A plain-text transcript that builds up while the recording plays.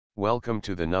Welcome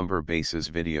to the number bases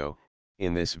video.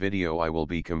 In this video I will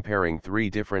be comparing three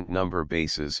different number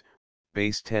bases: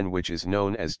 base 10 which is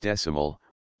known as decimal,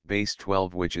 base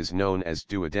 12 which is known as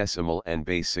duodecimal, and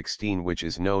base 16 which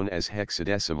is known as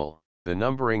hexadecimal. The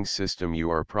numbering system you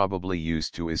are probably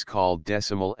used to is called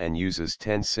decimal and uses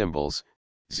 10 symbols,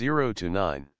 0 to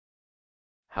 9.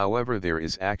 However, there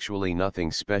is actually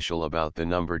nothing special about the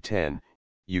number 10.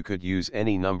 You could use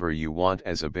any number you want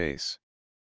as a base.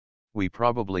 We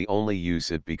probably only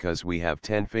use it because we have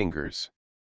 10 fingers.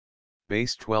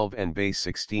 Base 12 and base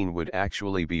 16 would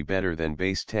actually be better than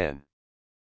base 10.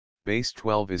 Base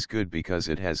 12 is good because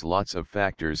it has lots of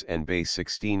factors, and base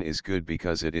 16 is good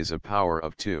because it is a power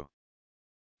of 2.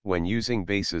 When using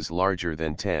bases larger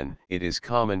than 10, it is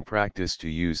common practice to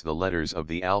use the letters of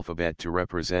the alphabet to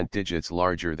represent digits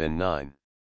larger than 9.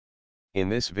 In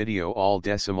this video all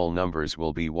decimal numbers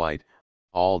will be white,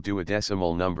 all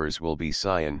duodecimal numbers will be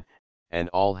cyan, and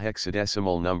all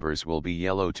hexadecimal numbers will be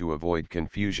yellow to avoid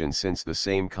confusion, since the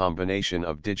same combination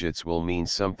of digits will mean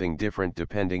something different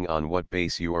depending on what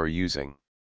base you are using.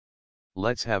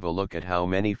 Let's have a look at how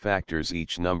many factors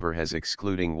each number has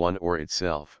excluding one or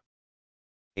itself.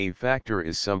 A factor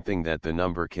is something that the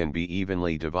number can be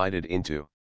evenly divided into.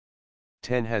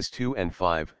 10 has 2 and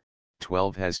 5,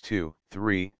 12 has 2,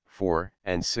 3, 4,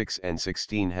 and 6, and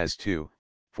 16 has 2,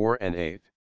 4 and 8.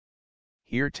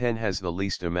 Here 10 has the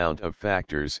least amount of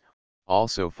factors,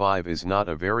 also 5 is not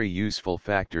a very useful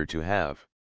factor to have.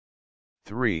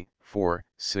 3, 4,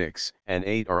 6, and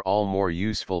 8 are all more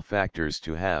useful factors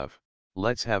to have.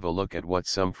 Let's have a look at what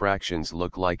some fractions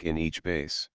look like in each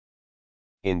base.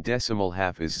 In decimal,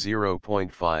 half is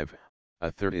 0.5,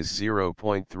 a third is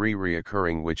 0.3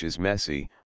 reoccurring, which is messy,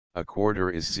 a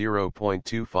quarter is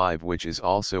 0.25, which is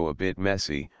also a bit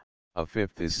messy, a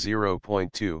fifth is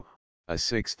 0.2, a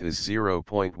sixth is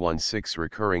 0.16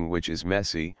 recurring, which is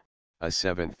messy, a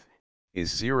seventh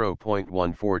is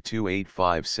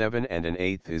 0.142857, and an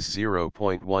eighth is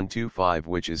 0.125,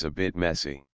 which is a bit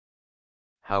messy.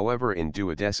 However, in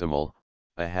duodecimal,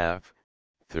 a half,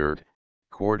 third,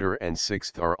 quarter and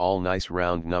sixth are all nice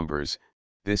round numbers.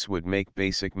 This would make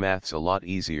basic maths a lot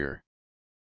easier.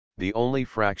 The only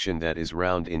fraction that is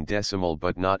round in decimal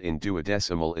but not in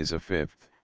duodecimal is a fifth.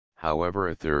 However,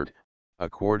 a third, a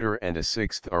quarter and a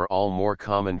sixth are all more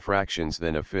common fractions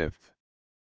than a fifth.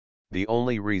 The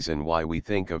only reason why we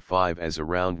think of 5 as a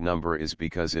round number is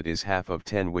because it is half of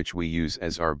 10, which we use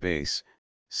as our base.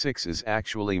 6 is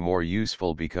actually more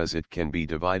useful because it can be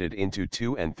divided into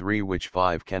 2 and 3, which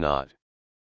 5 cannot.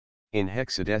 In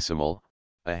hexadecimal,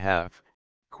 a half,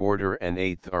 quarter and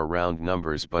eighth are round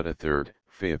numbers, but a third,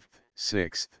 fifth,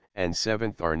 sixth, and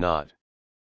seventh are not.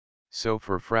 So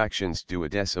for fractions,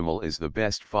 duodecimal is the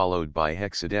best, followed by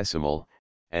hexadecimal,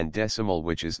 and decimal,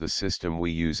 which is the system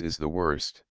we use, is the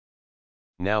worst.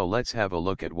 Now let's have a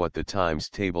look at what the times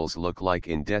tables look like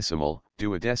in decimal,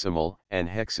 duodecimal, and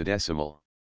hexadecimal.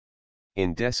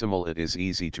 In decimal it is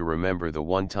easy to remember the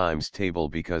 1 times table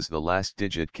because the last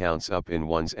digit counts up in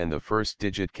ones and the first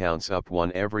digit counts up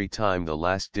 1 every time the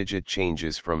last digit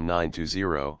changes from 9 to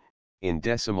 0. In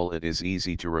decimal it is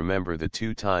easy to remember the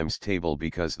 2 times table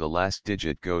because the last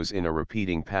digit goes in a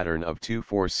repeating pattern of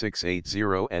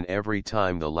 24680, and every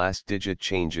time the last digit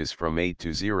changes from 8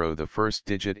 to 0 the first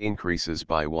digit increases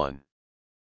by 1.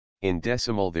 In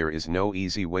decimal there is no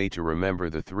easy way to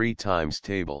remember the 3 times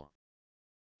table.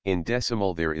 In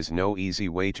decimal there is no easy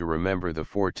way to remember the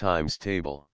 4 times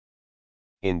table.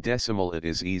 In decimal it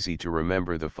is easy to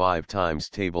remember the 5 times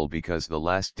table because the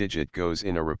last digit goes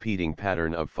in a repeating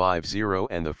pattern of 50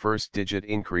 and the first digit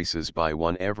increases by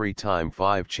 1 every time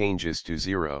 5 changes to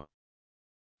 0.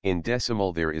 In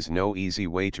decimal there is no easy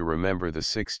way to remember the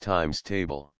 6 times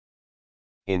table.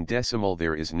 In decimal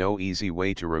there is no easy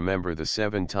way to remember the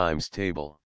 7 times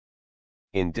table.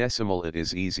 In decimal it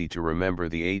is easy to remember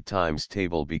the 8 times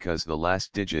table because the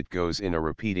last digit goes in a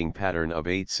repeating pattern of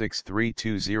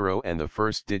 86320 and the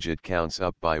first digit counts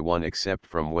up by 1 except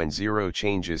from when 0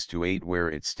 changes to 8, where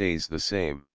it stays the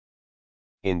same.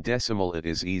 In decimal it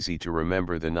is easy to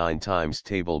remember the 9 times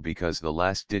table because the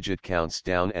last digit counts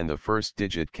down and the first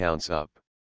digit counts up.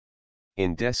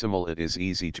 In decimal it is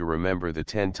easy to remember the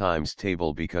 10 times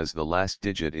table because the last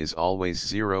digit is always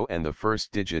 0 and the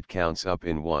first digit counts up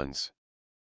in ones.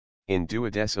 In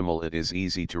duodecimal it is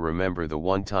easy to remember the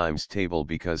 1 times table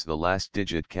because the last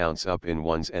digit counts up in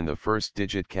ones and the first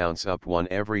digit counts up 1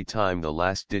 every time the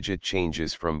last digit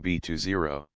changes from B to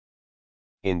 0.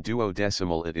 In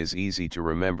duodecimal it is easy to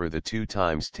remember the 2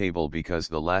 times table because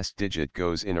the last digit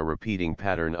goes in a repeating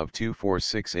pattern of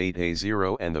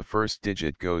 24680 and the first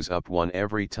digit goes up 1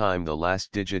 every time the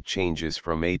last digit changes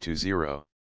from A to 0.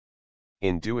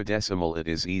 In duodecimal it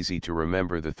is easy to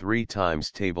remember the 3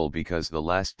 times table because the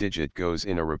last digit goes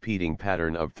in a repeating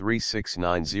pattern of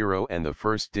 3690 and the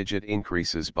first digit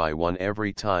increases by 1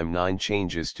 every time 9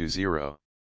 changes to 0.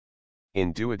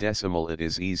 In duodecimal it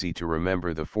is easy to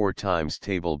remember the 4 times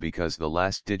table because the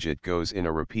last digit goes in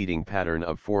a repeating pattern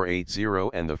of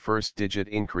 480 and the first digit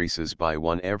increases by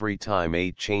 1 every time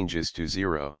 8 changes to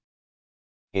 0.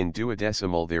 In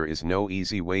duodecimal there is no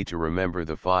easy way to remember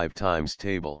the 5 times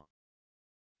table.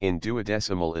 In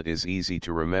duodecimal it is easy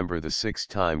to remember the 6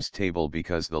 times table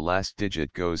because the last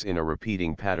digit goes in a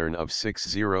repeating pattern of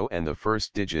 60 and the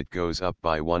first digit goes up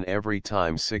by 1 every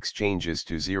time 6 changes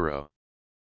to 0.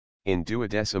 In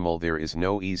duodecimal there is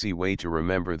no easy way to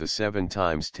remember the 7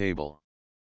 times table.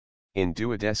 In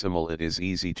duodecimal it is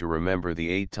easy to remember the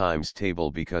 8 times table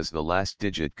because the last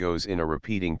digit goes in a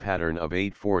repeating pattern of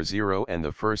 840 and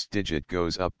the first digit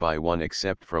goes up by 1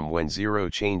 except from when 0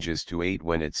 changes to 8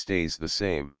 when it stays the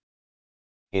same.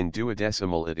 In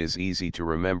duodecimal it is easy to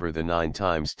remember the 9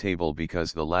 times table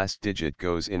because the last digit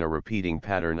goes in a repeating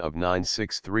pattern of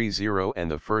 9630 and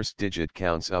the first digit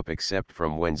counts up except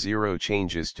from when 0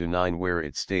 changes to 9 where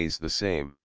it stays the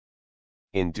same.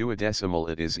 In duodecimal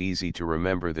it is easy to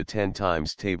remember the 10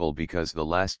 times table because the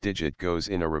last digit goes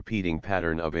in a repeating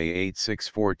pattern of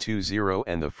A86420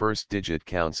 and the first digit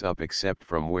counts up except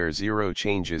from where 0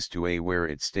 changes to A where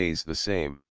it stays the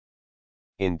same.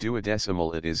 In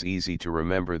duodecimal it is easy to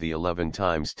remember the 11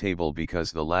 times table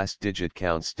because the last digit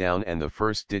counts down and the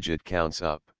first digit counts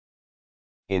up.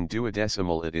 In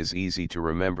duodecimal it is easy to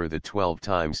remember the 12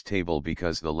 times table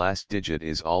because the last digit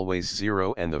is always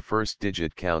 0 and the first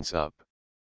digit counts up.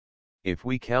 If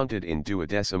we counted in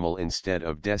duodecimal instead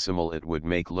of decimal it would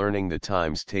make learning the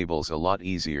times tables a lot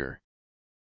easier.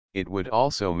 It would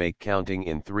also make counting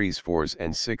in 3s, 4s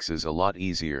and 6s a lot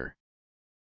easier.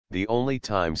 The only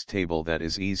times table that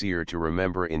is easier to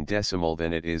remember in decimal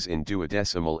than it is in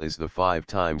duodecimal is the 5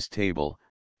 times table,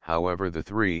 however the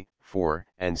 3, 4,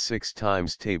 and 6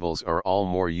 times tables are all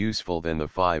more useful than the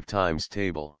 5 times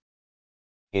table.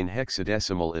 In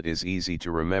hexadecimal it is easy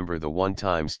to remember the 1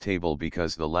 times table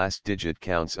because the last digit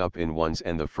counts up in ones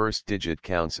and the first digit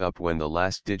counts up when the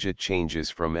last digit changes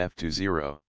from F to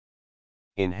 0.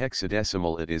 In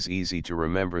hexadecimal it is easy to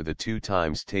remember the 2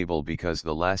 times table because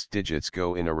the last digits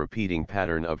go in a repeating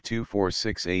pattern of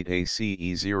 2468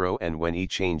 ACE0 and when E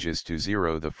changes to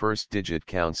 0 the first digit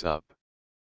counts up.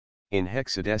 In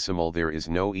hexadecimal there is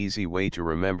no easy way to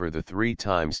remember the 3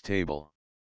 times table.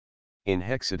 In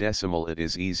hexadecimal it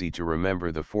is easy to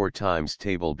remember the 4 times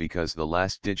table because the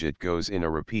last digit goes in a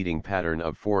repeating pattern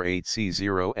of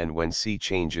 48C0 and when C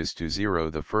changes to 0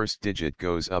 the first digit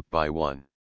goes up by 1.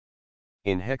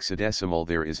 In hexadecimal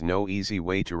there is no easy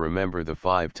way to remember the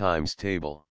 5 times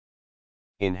table.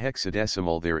 In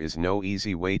hexadecimal there is no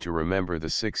easy way to remember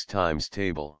the 6 times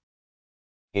table.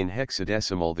 In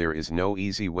hexadecimal there is no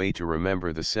easy way to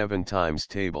remember the 7 times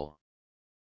table.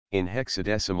 In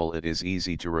hexadecimal it is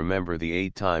easy to remember the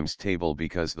 8 times table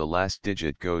because the last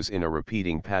digit goes in a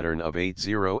repeating pattern of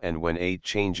 80 and when 8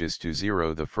 changes to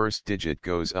 0 the first digit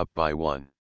goes up by 1.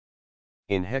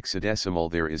 In hexadecimal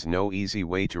there is no easy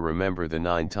way to remember the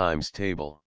 9 times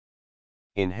table.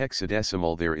 In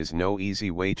hexadecimal there is no easy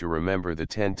way to remember the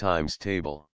 10 times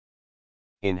table.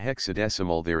 In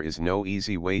hexadecimal there is no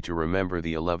easy way to remember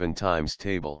the 11 times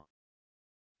table.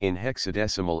 In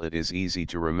hexadecimal it is easy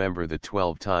to remember the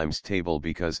 12 times table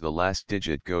because the last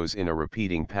digit goes in a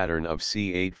repeating pattern of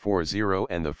C840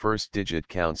 and the first digit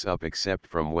counts up except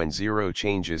from when 0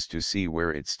 changes to C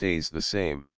where it stays the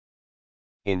same.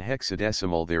 In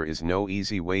hexadecimal there is no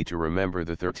easy way to remember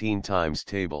the 13 times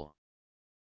table.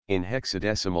 In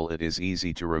hexadecimal it is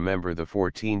easy to remember the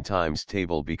 14 times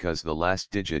table because the last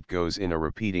digit goes in a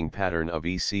repeating pattern of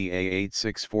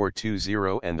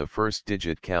ECA86420 and the first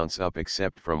digit counts up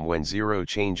except from when 0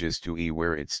 changes to E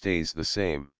where it stays the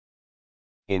same.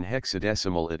 In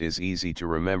hexadecimal it is easy to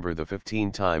remember the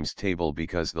 15 times table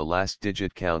because the last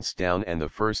digit counts down and the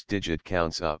first digit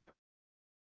counts up.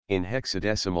 In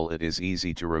hexadecimal it is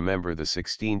easy to remember the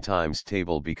 16 times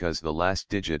table because the last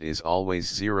digit is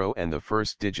always 0 and the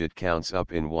first digit counts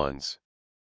up in ones.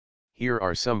 Here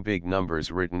are some big numbers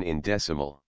written in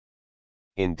decimal.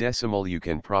 In decimal you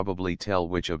can probably tell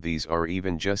which of these are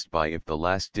even just by if the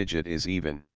last digit is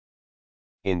even.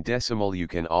 In decimal you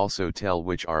can also tell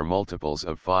which are multiples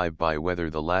of 5 by whether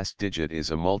the last digit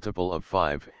is a multiple of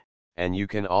 5, and you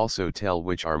can also tell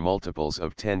which are multiples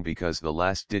of 10 because the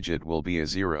last digit will be a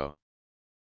 0.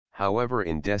 However,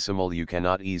 in decimal you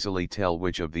cannot easily tell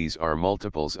which of these are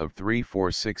multiples of 3,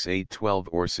 4, 6, 8, 12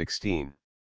 or 16.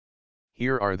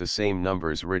 Here are the same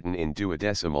numbers written in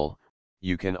duodecimal,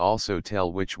 you can also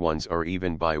tell which ones are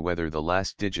even by whether the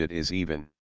last digit is even.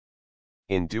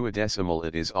 In duodecimal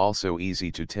it is also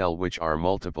easy to tell which are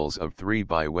multiples of 3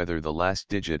 by whether the last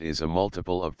digit is a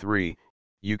multiple of 3,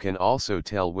 you can also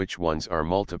tell which ones are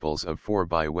multiples of 4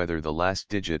 by whether the last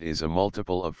digit is a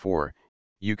multiple of 4,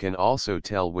 you can also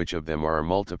tell which of them are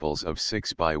multiples of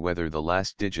 6 by whether the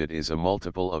last digit is a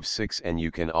multiple of 6, and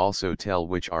you can also tell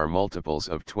which are multiples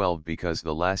of 12 because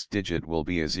the last digit will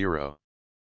be a 0.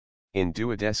 In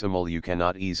duodecimal you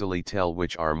cannot easily tell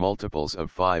which are multiples of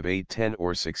 5, 8, 10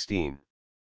 or 16.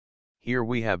 Here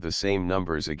we have the same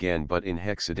numbers again but in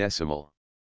hexadecimal.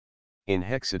 In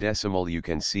hexadecimal you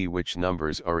can see which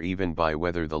numbers are even by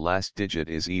whether the last digit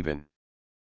is even.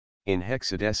 In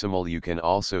hexadecimal you can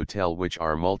also tell which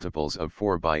are multiples of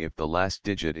 4 by if the last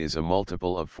digit is a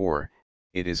multiple of 4,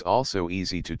 it is also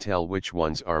easy to tell which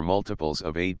ones are multiples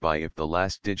of 8 by if the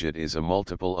last digit is a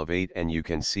multiple of 8, and you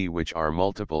can see which are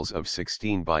multiples of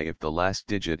 16 by if the last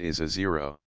digit is a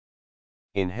 0.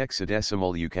 In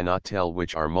hexadecimal you cannot tell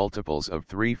which are multiples of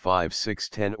 3, 5, 6,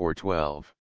 10 or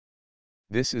 12.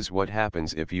 This is what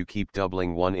happens if you keep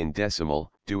doubling 1 in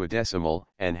decimal, duodecimal,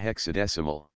 and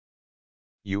hexadecimal.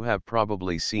 You have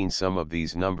probably seen some of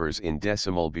these numbers in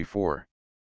decimal before.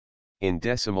 In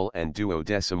decimal and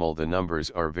duodecimal the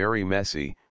numbers are very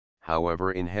messy,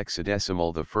 however in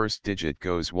hexadecimal the first digit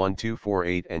goes 1, 2, 4,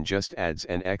 8 and just adds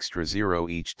an extra 0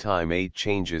 each time 8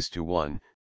 changes to 1,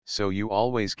 so you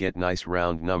always get nice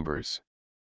round numbers.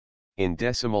 In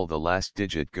decimal the last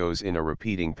digit goes in a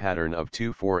repeating pattern of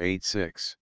 2, 4, 8,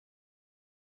 6.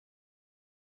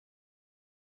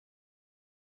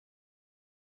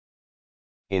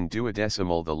 In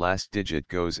duodecimal the last digit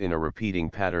goes in a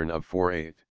repeating pattern of 4,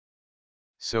 8.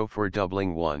 So for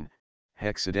doubling 1,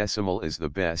 hexadecimal is the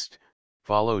best,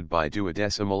 followed by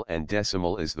duodecimal, and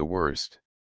decimal is the worst.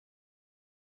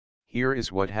 Here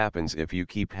is what happens if you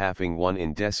keep halving 1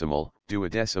 in decimal,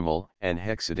 duodecimal, and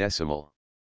hexadecimal.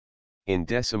 In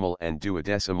decimal and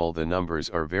duodecimal the numbers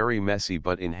are very messy,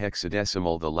 but in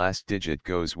hexadecimal the last digit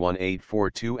goes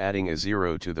 1842, adding a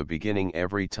 0 to the beginning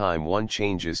every time 1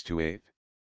 changes to 8.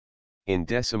 In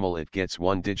decimal it gets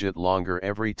 1 digit longer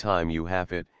every time you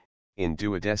halve it, in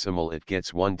duodecimal it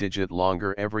gets 1 digit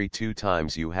longer every 2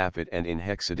 times you halve it, and in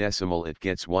hexadecimal it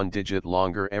gets 1 digit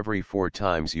longer every 4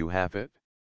 times you halve it.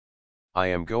 I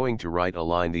am going to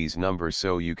align these numbers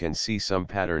so you can see some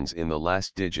patterns in the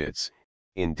last digits.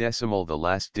 In decimal the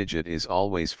last digit is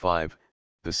always 5,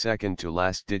 the second to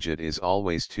last digit is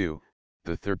always 2,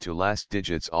 the third to last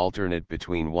digits alternate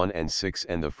between 1 and 6,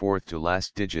 and the fourth to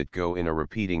last digit go in a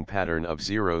repeating pattern of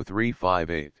 0, 3, 5,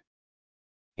 8.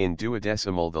 In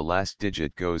duodecimal the last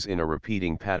digit goes in a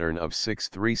repeating pattern of 6,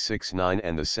 3, 6, 9,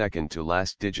 and the second to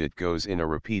last digit goes in a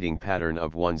repeating pattern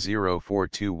of 1, 0, 4,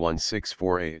 2, 1, 6,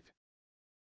 4, 8.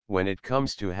 When it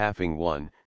comes to halving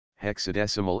 1,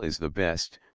 hexadecimal is the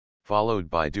best, followed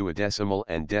by duodecimal,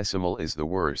 and decimal is the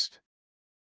worst.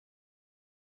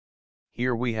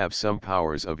 Here we have some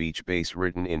powers of each base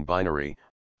written in binary.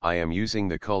 I am using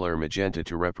the color magenta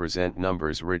to represent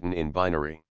numbers written in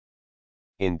binary.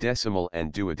 In decimal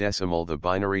and duodecimal the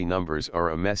binary numbers are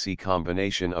a messy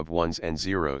combination of ones and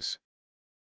zeros.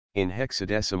 In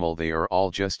hexadecimal they are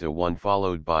all just a 1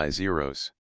 followed by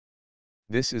zeros.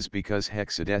 This is because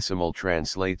hexadecimal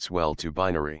translates well to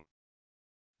binary.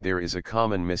 There is a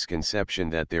common misconception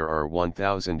that there are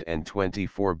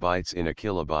 1024 bytes in a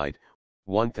kilobyte,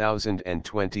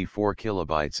 1024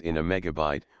 kilobytes in a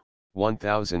megabyte,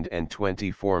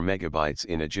 1024 megabytes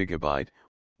in a gigabyte,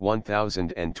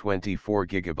 1024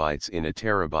 gigabytes in a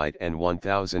terabyte, and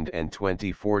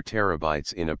 1024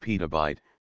 terabytes in a petabyte.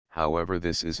 However,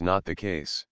 this is not the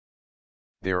case.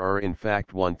 There are in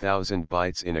fact 1000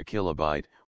 bytes in a kilobyte,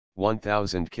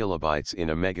 1000 kilobytes in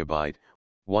a megabyte,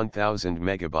 1000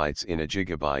 megabytes in a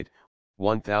gigabyte,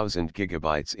 1000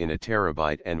 gigabytes in a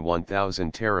terabyte, and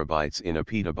 1000 terabytes in a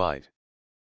petabyte.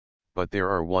 But there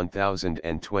are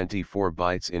 1024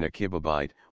 bytes in a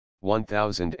kilobyte,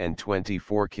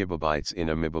 1024 kilobytes in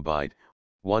a megabyte,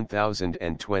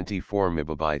 1024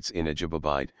 megabytes in a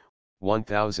gigabyte,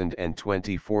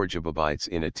 1024 gigabytes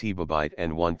in a terabyte,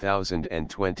 and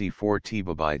 1024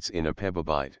 terabytes in a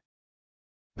petabyte.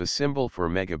 The symbol for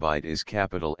megabyte is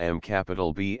capital M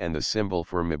capital B, and the symbol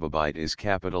for megabyte is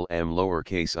capital M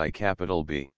lowercase I capital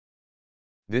B.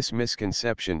 This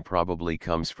misconception probably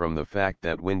comes from the fact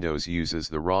that Windows uses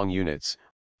the wrong units,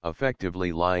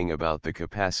 effectively lying about the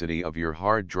capacity of your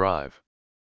hard drive.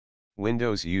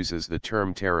 Windows uses the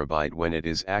term terabyte when it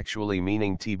is actually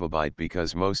meaning terabyte,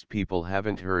 because most people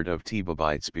haven't heard of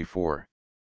terabytes before.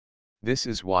 This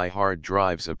is why hard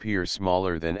drives appear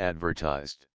smaller than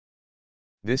advertised.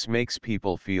 This makes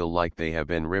people feel like they have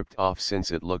been ripped off since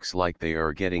it looks like they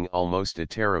are getting almost a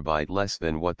terabyte less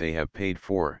than what they have paid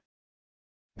for.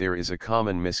 There is a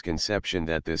common misconception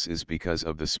that this is because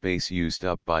of the space used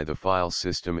up by the file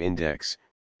system index.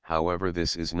 However,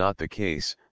 this is not the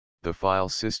case. The file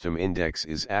system index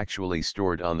is actually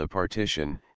stored on the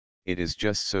partition. It is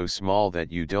just so small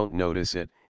that you don't notice it.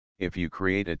 If you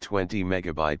create a 20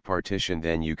 megabyte partition,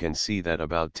 then you can see that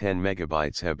about 10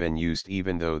 megabytes have been used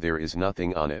even though there is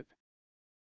nothing on it.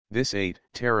 This 8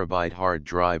 terabyte hard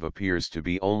drive appears to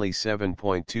be only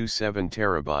 7.27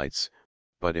 terabytes,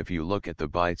 but if you look at the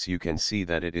bytes you can see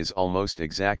that it is almost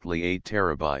exactly 8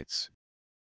 terabytes.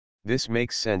 This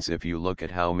makes sense if you look at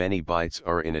how many bytes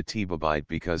are in a terabyte,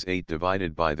 because 8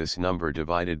 divided by this number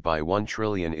divided by 1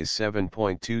 trillion is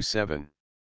 7.27.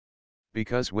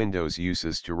 Because Windows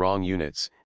uses the wrong units,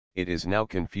 it is now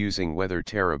confusing whether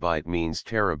terabyte means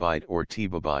terabyte or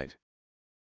terabyte.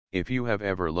 If you have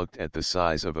ever looked at the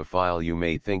size of a file, you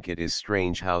may think it is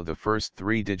strange how the first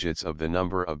 3 digits of the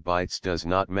number of bytes does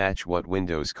not match what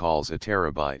Windows calls a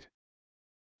terabyte.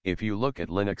 If you look at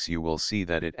Linux, you will see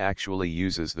that it actually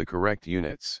uses the correct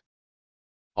units.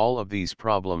 All of these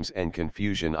problems and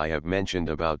confusion I have mentioned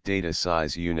about data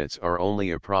size units are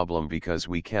only a problem because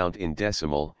we count in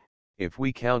decimal. If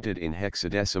we counted in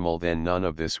hexadecimal, then none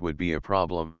of this would be a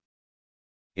problem.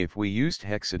 If we used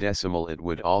hexadecimal, it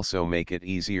would also make it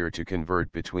easier to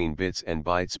convert between bits and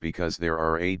bytes because there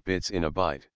are 8 bits in a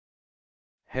byte.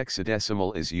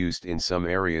 Hexadecimal is used in some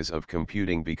areas of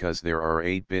computing because there are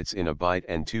 8 bits in a byte,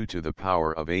 and 2 to the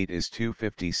power of 8 is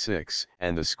 256,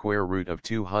 and the square root of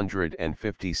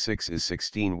 256 is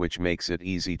 16, which makes it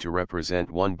easy to represent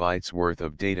 1 byte's worth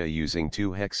of data using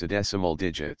 2 hexadecimal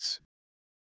digits.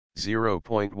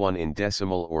 0.1 in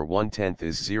decimal or 1/10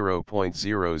 is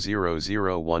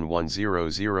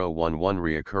 0.0001100011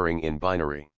 reoccurring in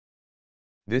binary.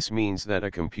 This means that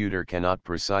a computer cannot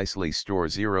precisely store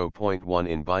 0.1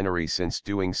 in binary, since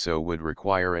doing so would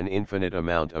require an infinite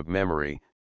amount of memory,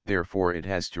 therefore it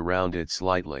has to round it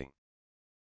slightly.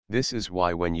 This is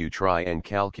why when you try and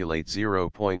calculate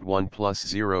 0.1 plus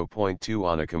 0.2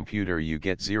 on a computer, you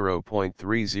get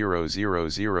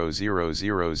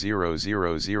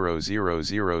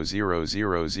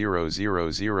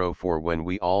 0.300000000000000000004 when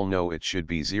we all know it should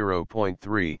be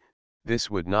 0.3. This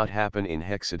would not happen in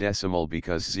hexadecimal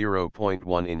because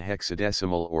 0.1 in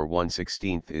hexadecimal or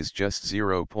 1/16 is just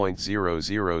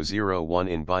 0.0001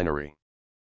 in binary.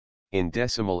 In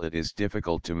decimal it is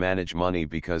difficult to manage money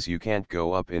because you can't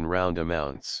go up in round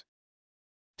amounts.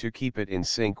 To keep it in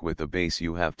sync with the base,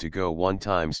 you have to go 1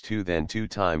 times 2, then 2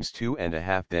 times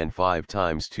 2.5, then 5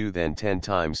 times 2, then 10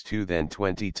 times 2, then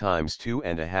 20 times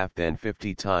 2.5, then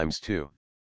 50 times 2.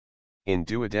 In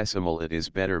duodecimal it is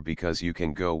better because you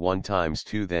can go 1 times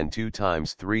 2, then 2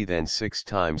 times 3, then 6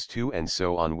 times 2, and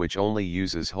so on, which only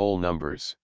uses whole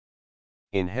numbers.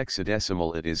 In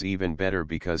hexadecimal it is even better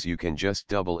because you can just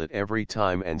double it every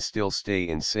time and still stay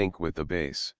in sync with the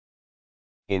base.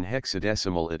 In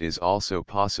hexadecimal it is also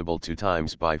possible to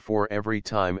times by 4 every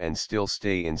time and still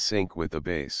stay in sync with the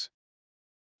base.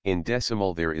 In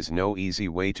decimal there is no easy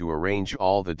way to arrange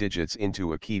all the digits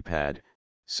into a keypad,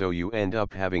 so you end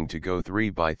up having to go 3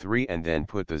 by 3 and then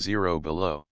put the 0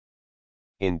 below.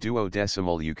 In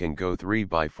duodecimal you can go 3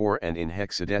 by 4, and in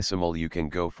hexadecimal you can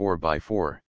go 4 by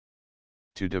 4.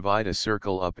 To divide a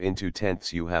circle up into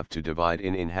tenths, you have to divide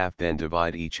in half, then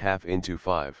divide each half into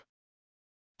 5.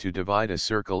 To divide a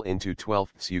circle into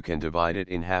twelfths, you can divide it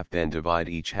in half, then divide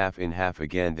each half in half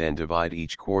again, then divide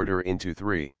each quarter into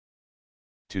 3.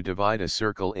 To divide a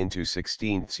circle into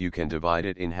sixteenths, you can divide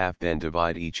it in half, then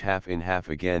divide each half in half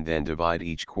again, then divide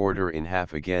each quarter in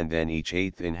half again, then each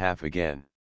eighth in half again.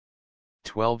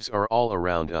 12s are all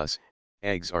around us.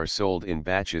 Eggs are sold in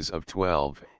batches of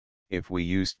 12. If we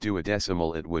used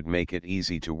duodecimal, it would make it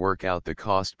easy to work out the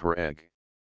cost per egg.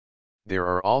 There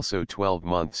are also 12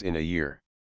 months in a year.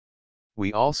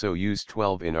 We also use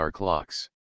 12 in our clocks.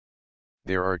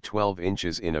 There are 12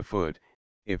 inches in a foot.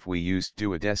 If we used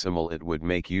duodecimal, it would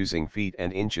make using feet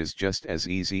and inches just as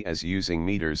easy as using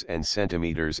meters and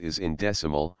centimeters is in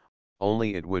decimal,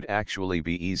 only it would actually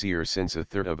be easier since a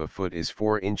third of a foot is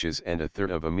 4 inches and a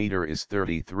third of a meter is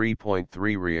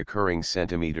 33.3 reoccurring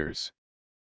centimeters.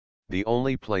 The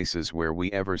only places where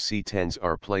we ever see tens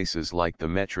are places like the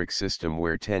metric system,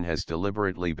 where 10 has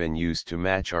deliberately been used to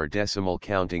match our decimal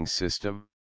counting system.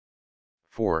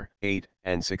 4, 8,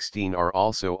 and 16 are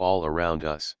also all around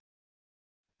us.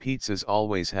 Pizzas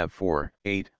always have 4,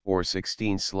 8, or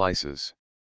 16 slices.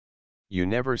 You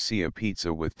never see a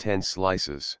pizza with 10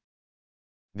 slices.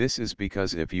 This is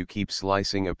because if you keep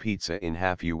slicing a pizza in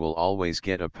half, you will always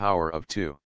get a power of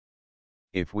 2.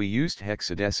 If we used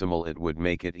hexadecimal, it would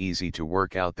make it easy to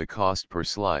work out the cost per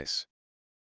slice.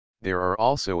 There are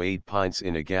also 8 pints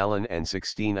in a gallon and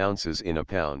 16 ounces in a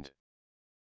pound.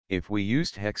 If we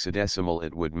used hexadecimal,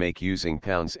 it would make using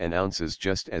pounds and ounces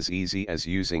just as easy as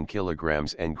using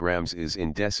kilograms and grams is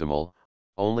in decimal,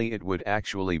 only it would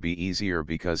actually be easier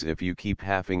because if you keep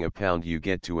halving a pound you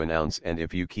get to an ounce, and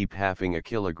if you keep halving a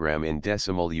kilogram in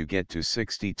decimal you get to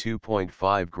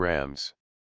 62.5 grams.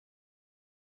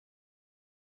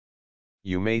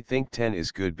 You may think 10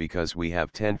 is good because we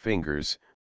have 10 fingers,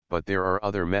 but there are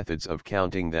other methods of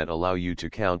counting that allow you to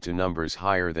count to numbers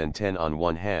higher than 10 on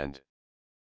one hand.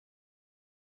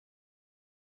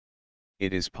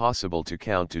 It is possible to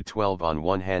count to 12 on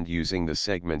one hand using the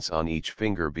segments on each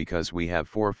finger because we have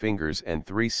 4 fingers and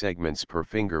 3 segments per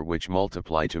finger which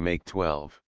multiply to make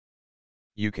 12.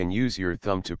 You can use your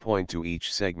thumb to point to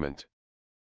each segment.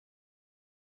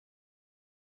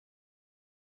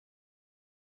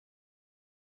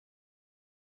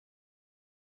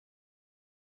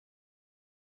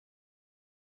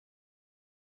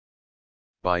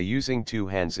 By using 2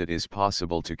 hands it is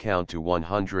possible to count to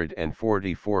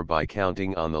 144 by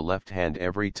counting on the left hand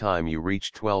every time you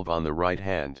reach 12 on the right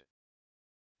hand.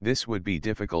 This would be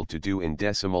difficult to do in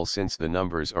decimal since the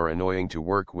numbers are annoying to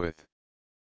work with.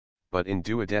 But in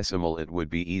duodecimal it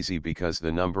would be easy because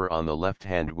the number on the left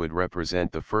hand would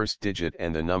represent the first digit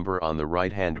and the number on the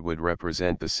right hand would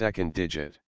represent the second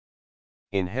digit.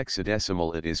 In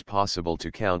hexadecimal it is possible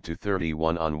to count to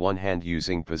 31 on one hand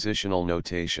using positional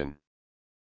notation.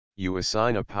 You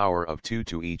assign a power of 2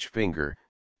 to each finger,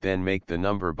 then make the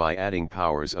number by adding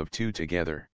powers of 2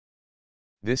 together.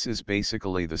 This is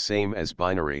basically the same as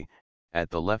binary.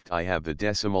 At the left I have the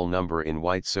decimal number in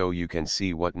white so you can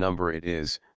see what number it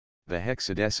is, the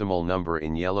hexadecimal number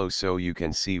in yellow so you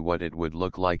can see what it would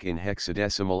look like in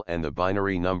hexadecimal, and the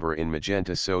binary number in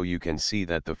magenta so you can see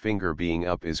that the finger being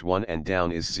up is 1 and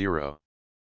down is 0.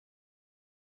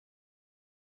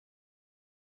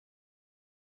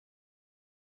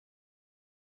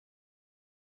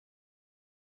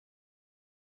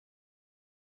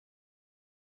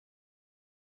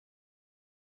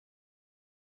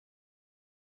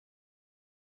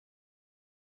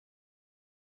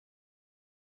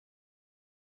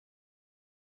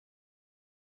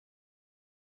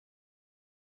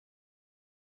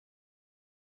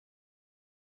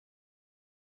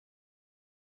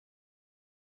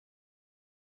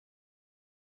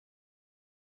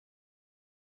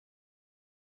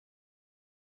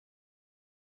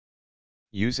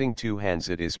 Using 2 hands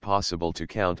it is possible to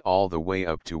count all the way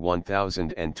up to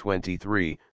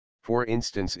 1023, for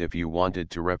instance if you wanted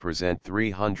to represent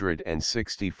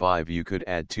 365 you could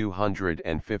add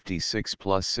 256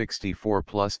 plus 64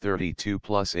 plus 32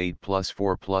 plus 8 plus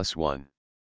 4 plus 1.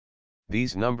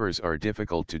 These numbers are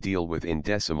difficult to deal with in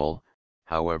decimal,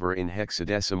 however in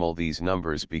hexadecimal these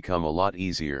numbers become a lot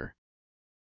easier.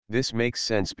 This makes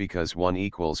sense because 1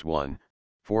 equals 1.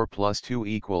 4 plus 2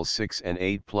 equals 6 and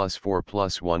 8 plus 4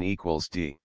 plus 1 equals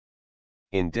d.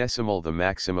 In decimal the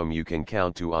maximum you can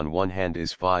count to on one hand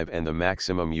is 5 and the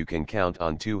maximum you can count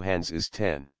on 2 hands is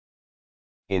 10.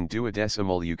 In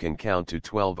duodecimal you can count to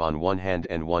 12 on one hand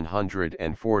and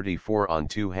 144 on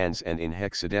 2 hands, and in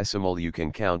hexadecimal you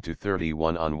can count to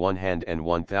 31 on one hand and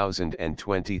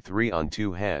 1023 on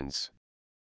 2 hands.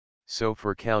 So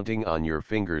for counting on your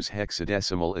fingers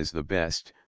hexadecimal is the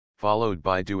best, followed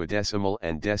by duodecimal,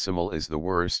 and decimal is the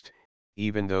worst,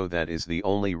 even though that is the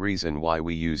only reason why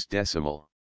we use decimal.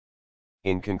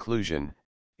 In conclusion,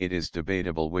 it is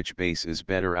debatable which base is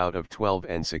better out of 12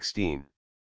 and 16.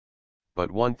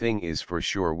 But one thing is for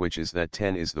sure, which is that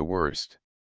 10 is the worst.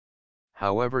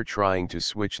 However, trying to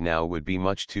switch now would be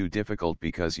much too difficult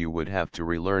because you would have to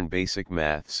relearn basic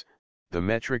maths. The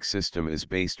metric system is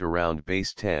based around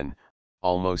base 10.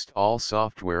 Almost all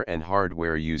software and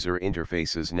hardware user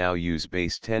interfaces now use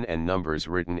base 10, and numbers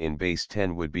written in base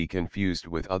 10 would be confused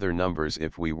with other numbers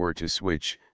if we were to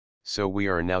switch, so we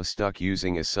are now stuck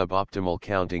using a suboptimal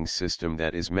counting system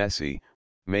that is messy,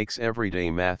 makes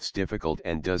everyday maths difficult,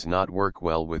 and does not work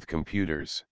well with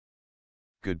computers.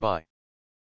 Goodbye.